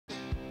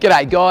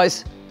G'day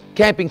guys,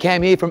 Camping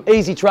Cam here from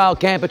Ezytrail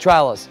Camper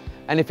Trailers.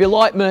 And if you're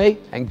like me,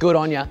 and good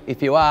on you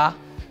if you are,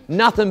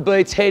 nothing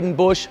beats heading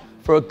bush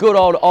for a good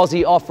old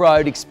Aussie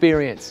off-road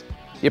experience.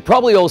 You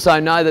probably also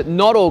know that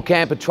not all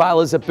camper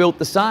trailers are built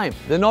the same.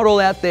 They're not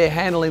all out there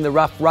handling the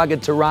rough,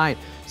 rugged terrain.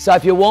 So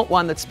if you want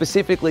one that's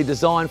specifically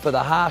designed for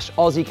the harsh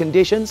Aussie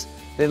conditions,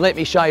 then let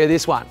me show you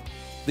this one.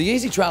 The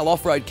Ezytrail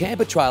off-road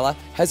camper trailer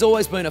has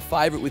always been a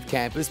favourite with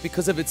campers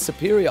because of its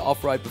superior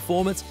off-road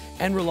performance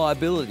and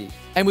reliability.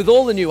 And with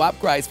all the new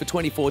upgrades for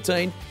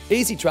 2014,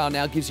 Ezytrail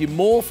now gives you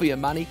more for your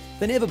money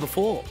than ever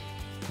before.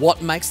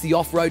 What makes the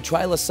off-road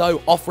trailer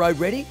so off-road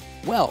ready?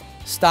 Well,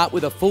 start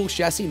with a full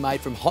chassis made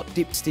from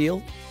hot-dipped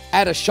steel,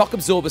 add a shock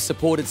absorber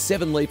supported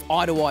 7-leaf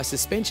eye-to-eye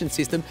suspension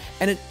system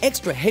and an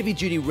extra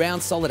heavy-duty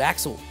round solid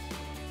axle.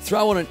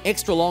 Throw on an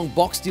extra long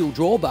box steel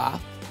drawbar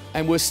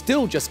and we're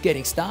still just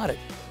getting started.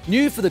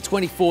 New for the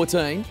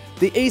 2014,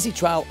 the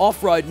Ezytrail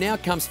Off-Road now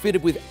comes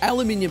fitted with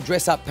aluminium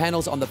dress-up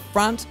panels on the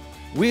front,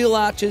 wheel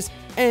arches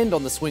and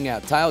on the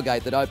swing-out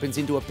tailgate that opens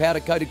into a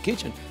powder-coated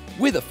kitchen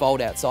with a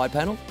fold-out side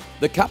panel.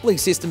 The coupling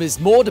system is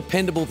more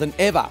dependable than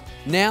ever,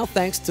 now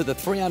thanks to the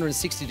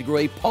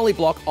 360-degree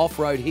polyblock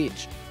off-road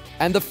hitch.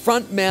 And the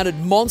front-mounted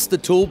monster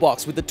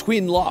toolbox with the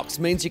twin locks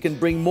means you can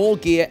bring more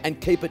gear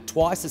and keep it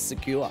twice as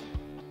secure.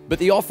 But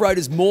the off-road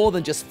is more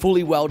than just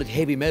fully welded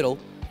heavy metal.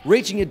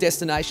 Reaching your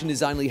destination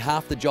is only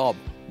half the job.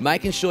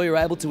 Making sure you're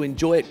able to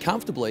enjoy it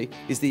comfortably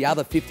is the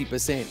other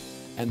 50%.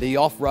 And the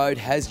off-road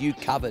has you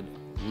covered,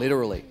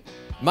 literally.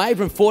 Made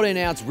from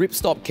 14-ounce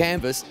ripstop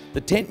canvas, the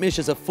tent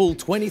measures a full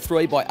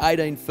 23 by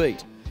 18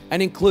 feet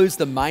and includes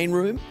the main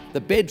room,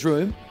 the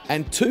bedroom,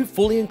 and 2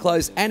 fully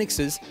enclosed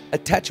annexes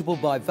attachable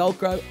by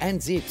Velcro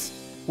and zips.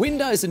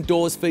 Windows and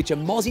doors feature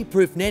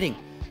Mozzie-proof netting,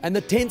 and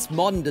the tent's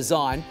modern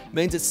design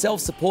means it's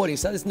self-supporting,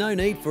 so there's no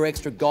need for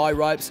extra guy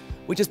ropes,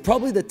 which is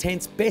probably the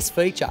tent's best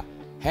feature.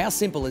 How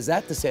simple is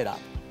that to set up?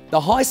 The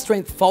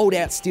high-strength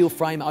fold-out steel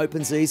frame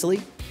opens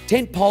easily.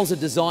 Tent poles are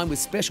designed with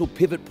special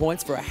pivot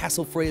points for a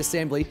hassle-free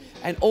assembly,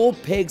 and all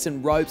pegs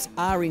and ropes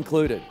are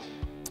included.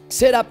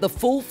 Set up the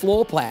full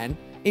floor plan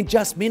in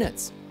just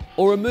minutes,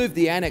 or remove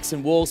the annex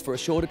and walls for a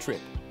shorter trip.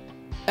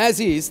 As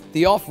is,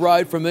 the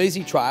off-road from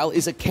Ezytrail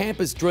is a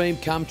camper's dream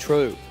come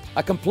true.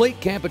 A complete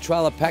camper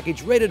trailer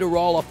package ready to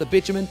roll off the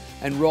bitumen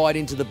and ride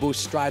into the bush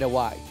straight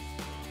away.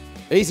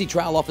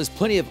 Ezytrail offers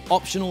plenty of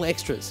optional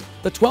extras,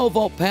 the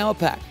 12-volt power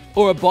pack,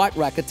 or a bike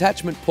rack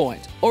attachment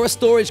point, or a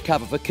storage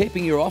cover for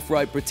keeping your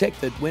off-road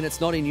protected when it's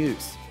not in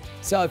use.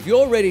 So if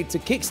you're ready to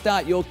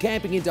kickstart your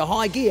camping into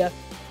high gear,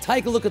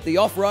 take a look at the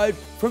off-road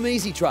from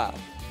Ezytrail.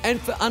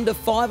 And for under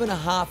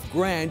 $5.5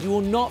 grand, you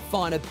will not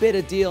find a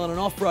better deal on an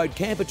off-road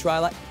camper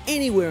trailer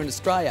anywhere in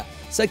Australia.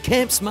 So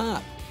camp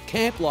smart,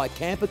 camp like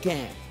camper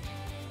can.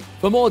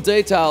 For more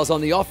details on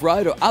the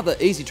off-road or other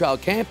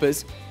Ezytrail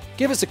campers,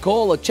 give us a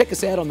call or check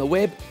us out on the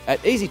web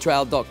at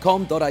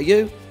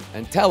ezytrail.com.au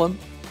and tell them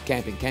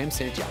Camping Cam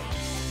sent you.